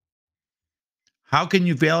How can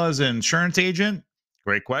you fail as an insurance agent?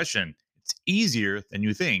 Great question. It's easier than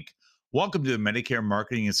you think. Welcome to the Medicare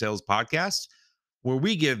Marketing and Sales Podcast, where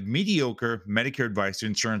we give mediocre Medicare advice to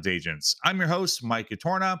insurance agents. I'm your host, Mike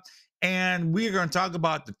Atorna, and we're going to talk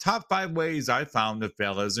about the top 5 ways I found to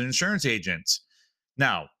fail as an insurance agent.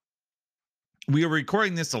 Now, we are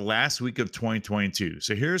recording this the last week of 2022.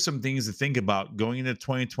 So here are some things to think about going into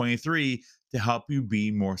 2023 to help you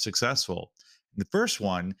be more successful. The first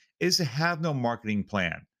one is to have no marketing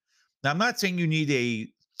plan. Now, I'm not saying you need a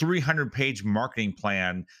 300-page marketing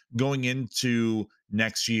plan going into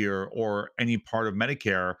next year or any part of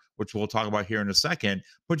Medicare, which we'll talk about here in a second,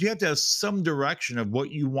 but you have to have some direction of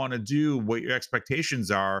what you want to do, what your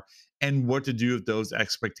expectations are, and what to do if those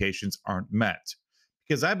expectations aren't met.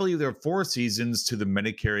 Because I believe there are 4 seasons to the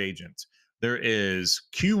Medicare agent. There is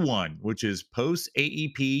Q1, which is post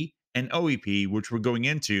AEP, and OEP, which we're going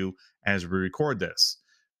into as we record this.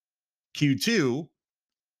 Q2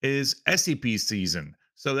 is SEP season.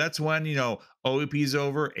 So that's when, OEP is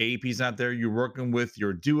over, AEP is not there. You're working with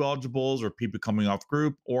your due eligibles or people coming off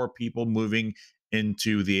group or people moving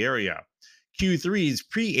into the area. Q3 is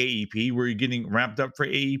pre-AEP, where you're getting ramped up for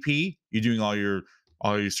AEP. You're doing all your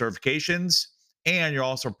certifications, and you're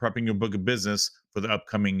also prepping your book of business for the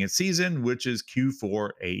upcoming season, which is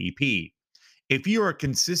Q4 AEP. If you are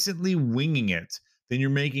consistently winging it, then you're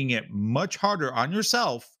making it much harder on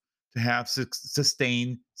yourself to have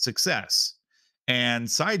sustained success. And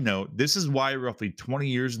side note, this is why roughly 20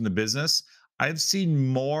 years in the business, I've seen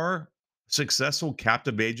more successful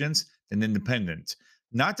captive agents than independent.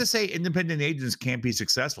 Not to say independent agents can't be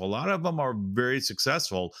successful. A lot of them are very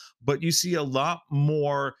successful, but you see a lot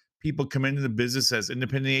more people come into the business as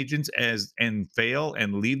independent agents and fail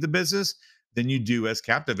and leave the business than you do as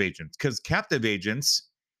captive agents, because captive agents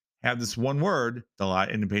have this one word that a lot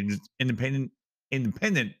of independent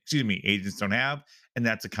agents don't have, and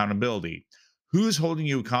that's accountability. Who's holding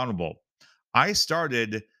you accountable? I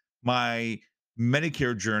started my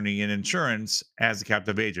Medicare journey in insurance as a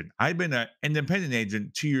captive agent. I've been an independent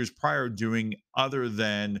agent 2 years prior doing other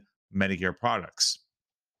than Medicare products.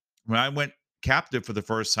 When I went captive for the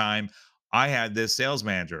first time, I had this sales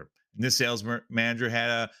manager. And this manager had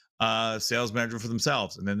a sales manager for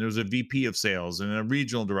themselves. And then there was a VP of sales and a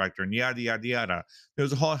regional director and yada, yada, yada. There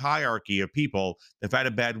was a whole hierarchy of people that if I had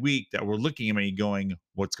a bad week that were looking at me going,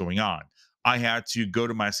 what's going on? I had to go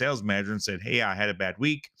to my sales manager and said, hey, I had a bad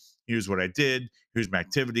week. Here's what I did. Here's my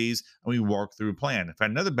activities. And we worked through a plan. If I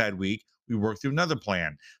had another bad week, we worked through another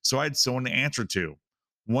plan. So I had someone to answer to.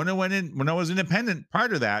 When I was independent prior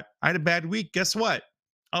to that, I had a bad week. Guess what?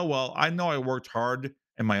 Oh, well, I know I worked hard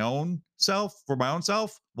in my own self for my own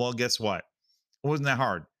self. Well, guess what? It wasn't that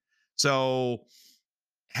hard. So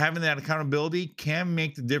having that accountability can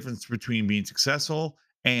make the difference between being successful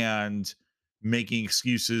and making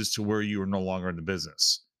excuses to where you are no longer in the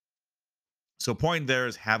business. So point there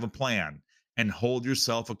is have a plan and hold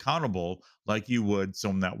yourself accountable like you would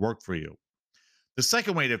someone that worked for you. The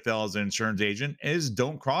second way to fail as an insurance agent is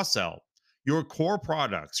don't cross sell. Your core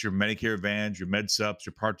products, your Medicare Advantage, your Med Sups,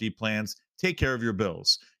 your Part D plans, take care of your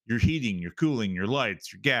bills. Your heating, your cooling, your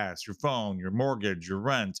lights, your gas, your phone, your mortgage, your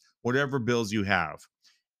rent, whatever bills you have.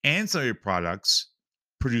 Ancillary products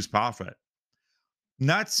produce profit.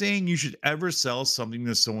 Not saying you should ever sell something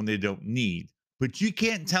to someone they don't need, but you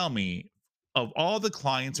can't tell me of all the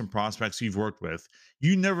clients and prospects you've worked with,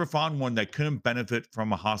 you never found one that couldn't benefit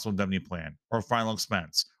from a hospital indemnity plan or final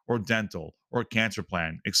expense or dental or cancer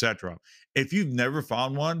plan, etc. If you've never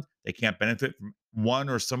found one that can't benefit from one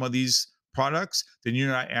or some of these products, then you're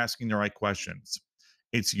not asking the right questions.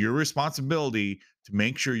 It's your responsibility to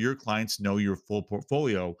make sure your clients know your full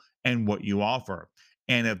portfolio and what you offer.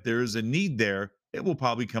 And if there's a need there, it will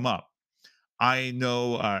probably come up. I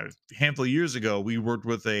know a handful of years ago, we worked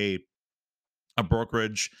with a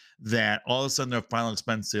brokerage that all of a sudden their final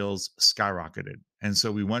expense sales skyrocketed. And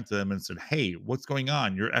so we went to them and said, hey, what's going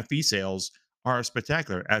on? Your FE sales are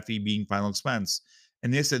spectacular, FE being final expense.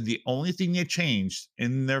 And they said the only thing they changed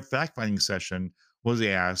in their fact finding session was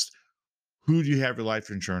they asked, who do you have your life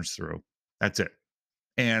insurance through? That's it.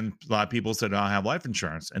 And a lot of people said, I don't have life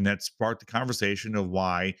insurance. And that sparked the conversation of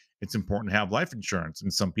why it's important to have life insurance.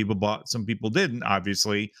 And some people bought, some people didn't,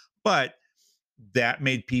 obviously. But that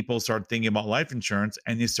made people start thinking about life insurance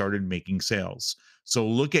and they started making sales. So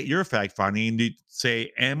look at your fact finding and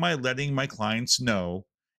say, am I letting my clients know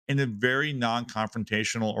in a very non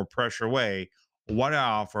confrontational or pressure way what I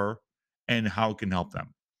offer and how it can help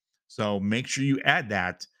them? So make sure you add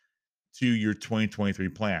that to your 2023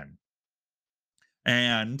 plan.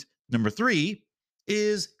 And number 3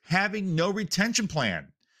 is having no retention plan.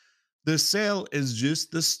 The sale is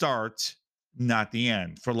just the start not the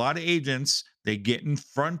end. For a lot of agents, they get in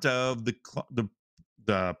front of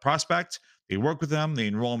the prospect, they work with them, they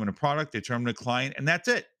enroll them in a product, they turn them to a client, and that's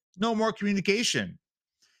it. No more communication.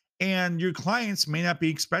 And your clients may not be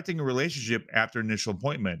expecting a relationship after initial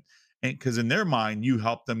appointment. And because in their mind, you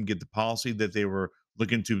help them get the policy that they were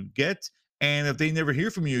looking to get. And if they never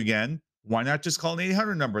hear from you again, why not just call an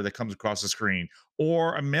 800 number that comes across the screen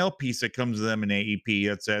or a mail piece that comes to them in AEP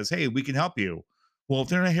that says, hey, we can help you? Well, if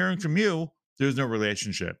they're not hearing from you, there's no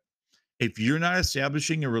relationship. If you're not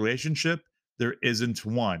establishing a relationship, there isn't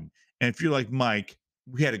one. And if you're like Mike,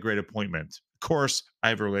 we had a great appointment. Of course, I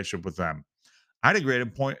have a relationship with them. I had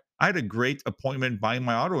a great appointment buying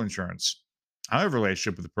my auto insurance. I have a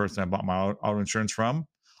relationship with the person I bought my auto insurance from.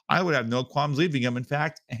 I would have no qualms leaving him. In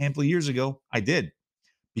fact, a handful of years ago, I did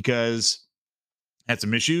because I had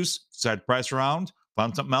some issues, decided to price around,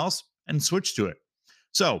 found something else, and switched to it.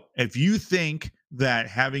 So if you think that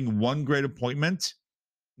having one great appointment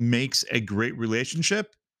makes a great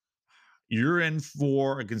relationship, you're in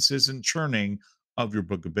for a consistent churning of your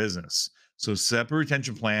book of business. So set up a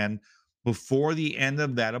retention plan before the end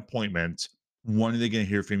of that appointment. When are they going to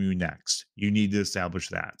hear from you next? You need to establish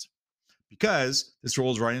that because this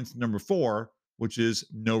rolls right into number 4, which is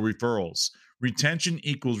no referrals. Retention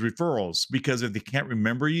equals referrals because if they can't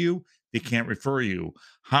remember you, they can't refer you.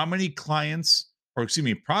 How many clients, or excuse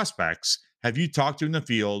me, prospects have you talked to in the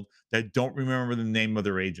field that don't remember the name of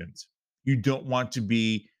their agent? You don't want to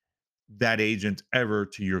be that agent ever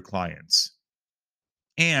to your clients.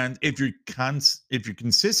 And if you're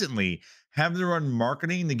consistently having to run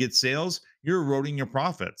marketing to get sales, you're eroding your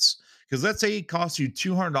profits. Because let's say it costs you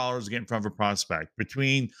 $200 to get in front of a prospect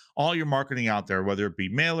between all your marketing out there, whether it be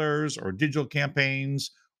mailers or digital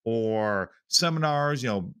campaigns or seminars,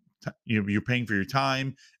 you're paying for your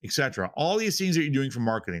time, etc. All these things that you're doing for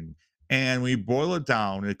marketing. And we boil it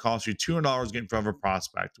down, it costs you $200 to get in front of a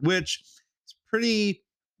prospect, which is pretty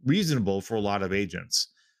reasonable for a lot of agents.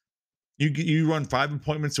 You run 5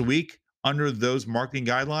 appointments a week under those marketing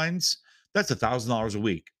guidelines, that's $1,000 a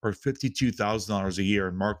week or $52,000 a year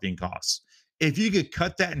in marketing costs. If you could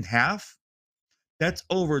cut that in half, that's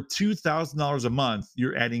over $2,000 a month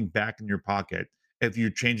you're adding back in your pocket if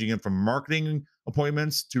you're changing it from marketing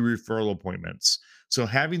appointments to referral appointments. So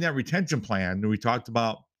having that retention plan that we talked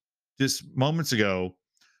about just moments ago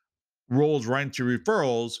rolls right into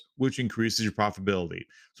referrals, which increases your profitability.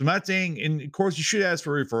 So I'm not saying, and of course, you should ask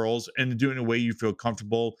for referrals and do it in a way you feel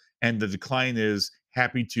comfortable and the client is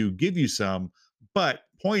happy to give you some. But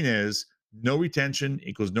point is, no retention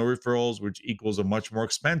equals no referrals, which equals a much more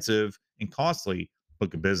expensive and costly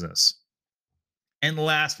book of business. And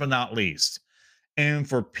last but not least, and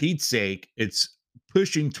for Pete's sake, it's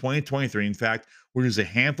pushing 2023. In fact, we're just a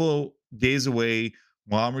handful of days away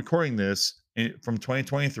while I'm recording this from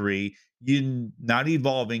 2023. You not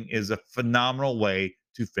evolving is a phenomenal way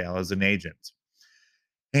to fail as an agent.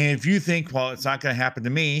 And if you think, well, it's not going to happen to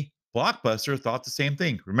me, Blockbuster thought the same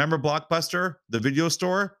thing. Remember Blockbuster, the video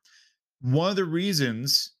store? One of the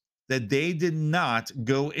reasons that they did not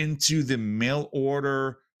go into the mail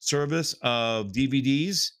order service of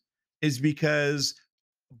DVDs is because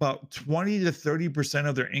about 20 to 30%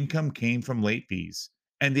 of their income came from late fees.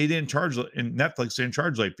 And they didn't charge, and Netflix didn't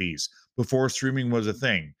charge late fees before streaming was a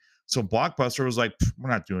thing. So Blockbuster was like, we're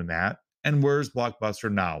not doing that. And where's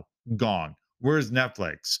Blockbuster now? Gone. Where's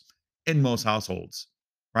Netflix? In most households,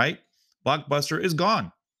 right? Blockbuster is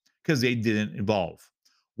gone because they didn't evolve.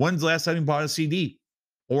 When's the last time you bought a CD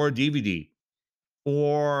or a DVD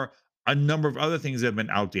or a number of other things that have been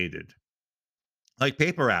outdated? Like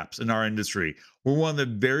paper apps in our industry. We're one of the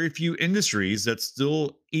very few industries that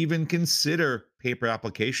still even consider paper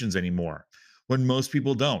applications anymore when most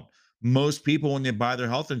people don't. Most people, when they buy their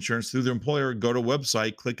health insurance through their employer, go to a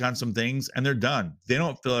website, click on some things, and they're done. They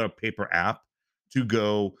don't fill out a paper app to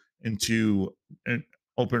go into an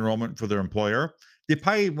open enrollment for their employer. They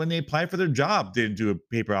probably, when they apply for their job, they didn't do a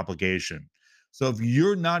paper application. So if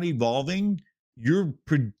you're not evolving, you're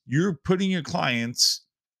putting your clients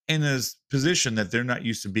in a position that they're not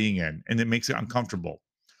used to being in, and it makes it uncomfortable,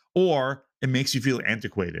 or it makes you feel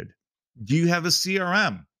antiquated. Do you have a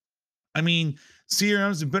CRM? I mean,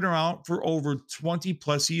 CRMs have been around for over 20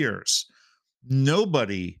 plus years.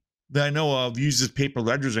 Nobody that I know of uses paper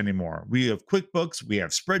ledgers anymore. We have QuickBooks, we have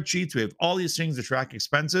spreadsheets, we have all these things to track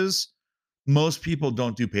expenses. Most people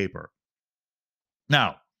don't do paper.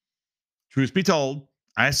 Now, truth be told,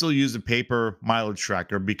 I still use a paper mileage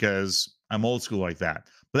tracker because I'm old school like that.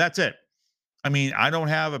 But that's it. I mean, I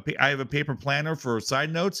have a paper planner for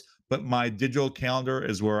side notes, but my digital calendar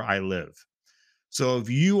is where I live. So if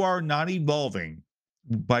you are not evolving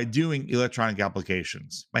by doing electronic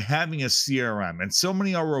applications, by having a CRM. And so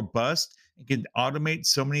many are robust and can automate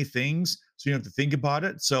so many things. So you don't have to think about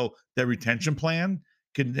it. So that retention plan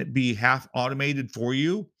can be half automated for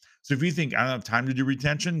you. So if you think I don't have time to do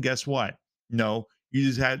retention, guess what? No,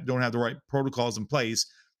 you just don't have the right protocols in place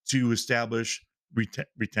to establish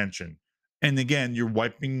retention. And again, you're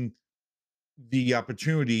wiping the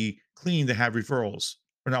opportunity clean to have referrals,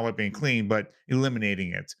 or not wiping it clean, but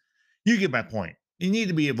eliminating it. You get my point. You need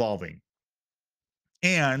to be evolving.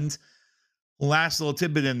 And last little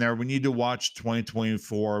tidbit in there, we need to watch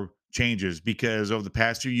 2024 changes because over the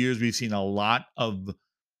past few years, we've seen a lot of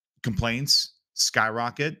complaints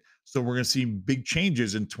skyrocket. So we're going to see big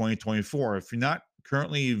changes in 2024. If you're not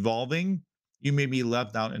currently evolving, you may be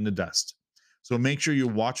left out in the dust. So make sure you're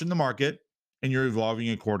watching the market and you're evolving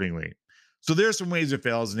accordingly. So there's some ways to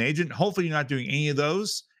fail as an agent. Hopefully you're not doing any of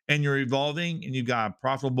those and you're evolving and you've got a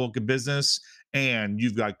profitable book of business and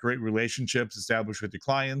you've got great relationships established with your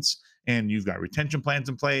clients and you've got retention plans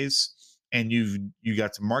in place and you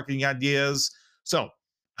got some marketing ideas. So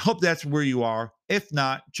hope that's where you are. If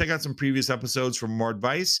not, check out some previous episodes for more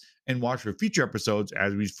advice and watch for future episodes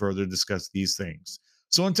as we further discuss these things.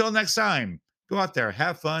 So until next time, go out there,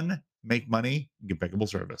 have fun, make money, get impeccable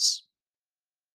service.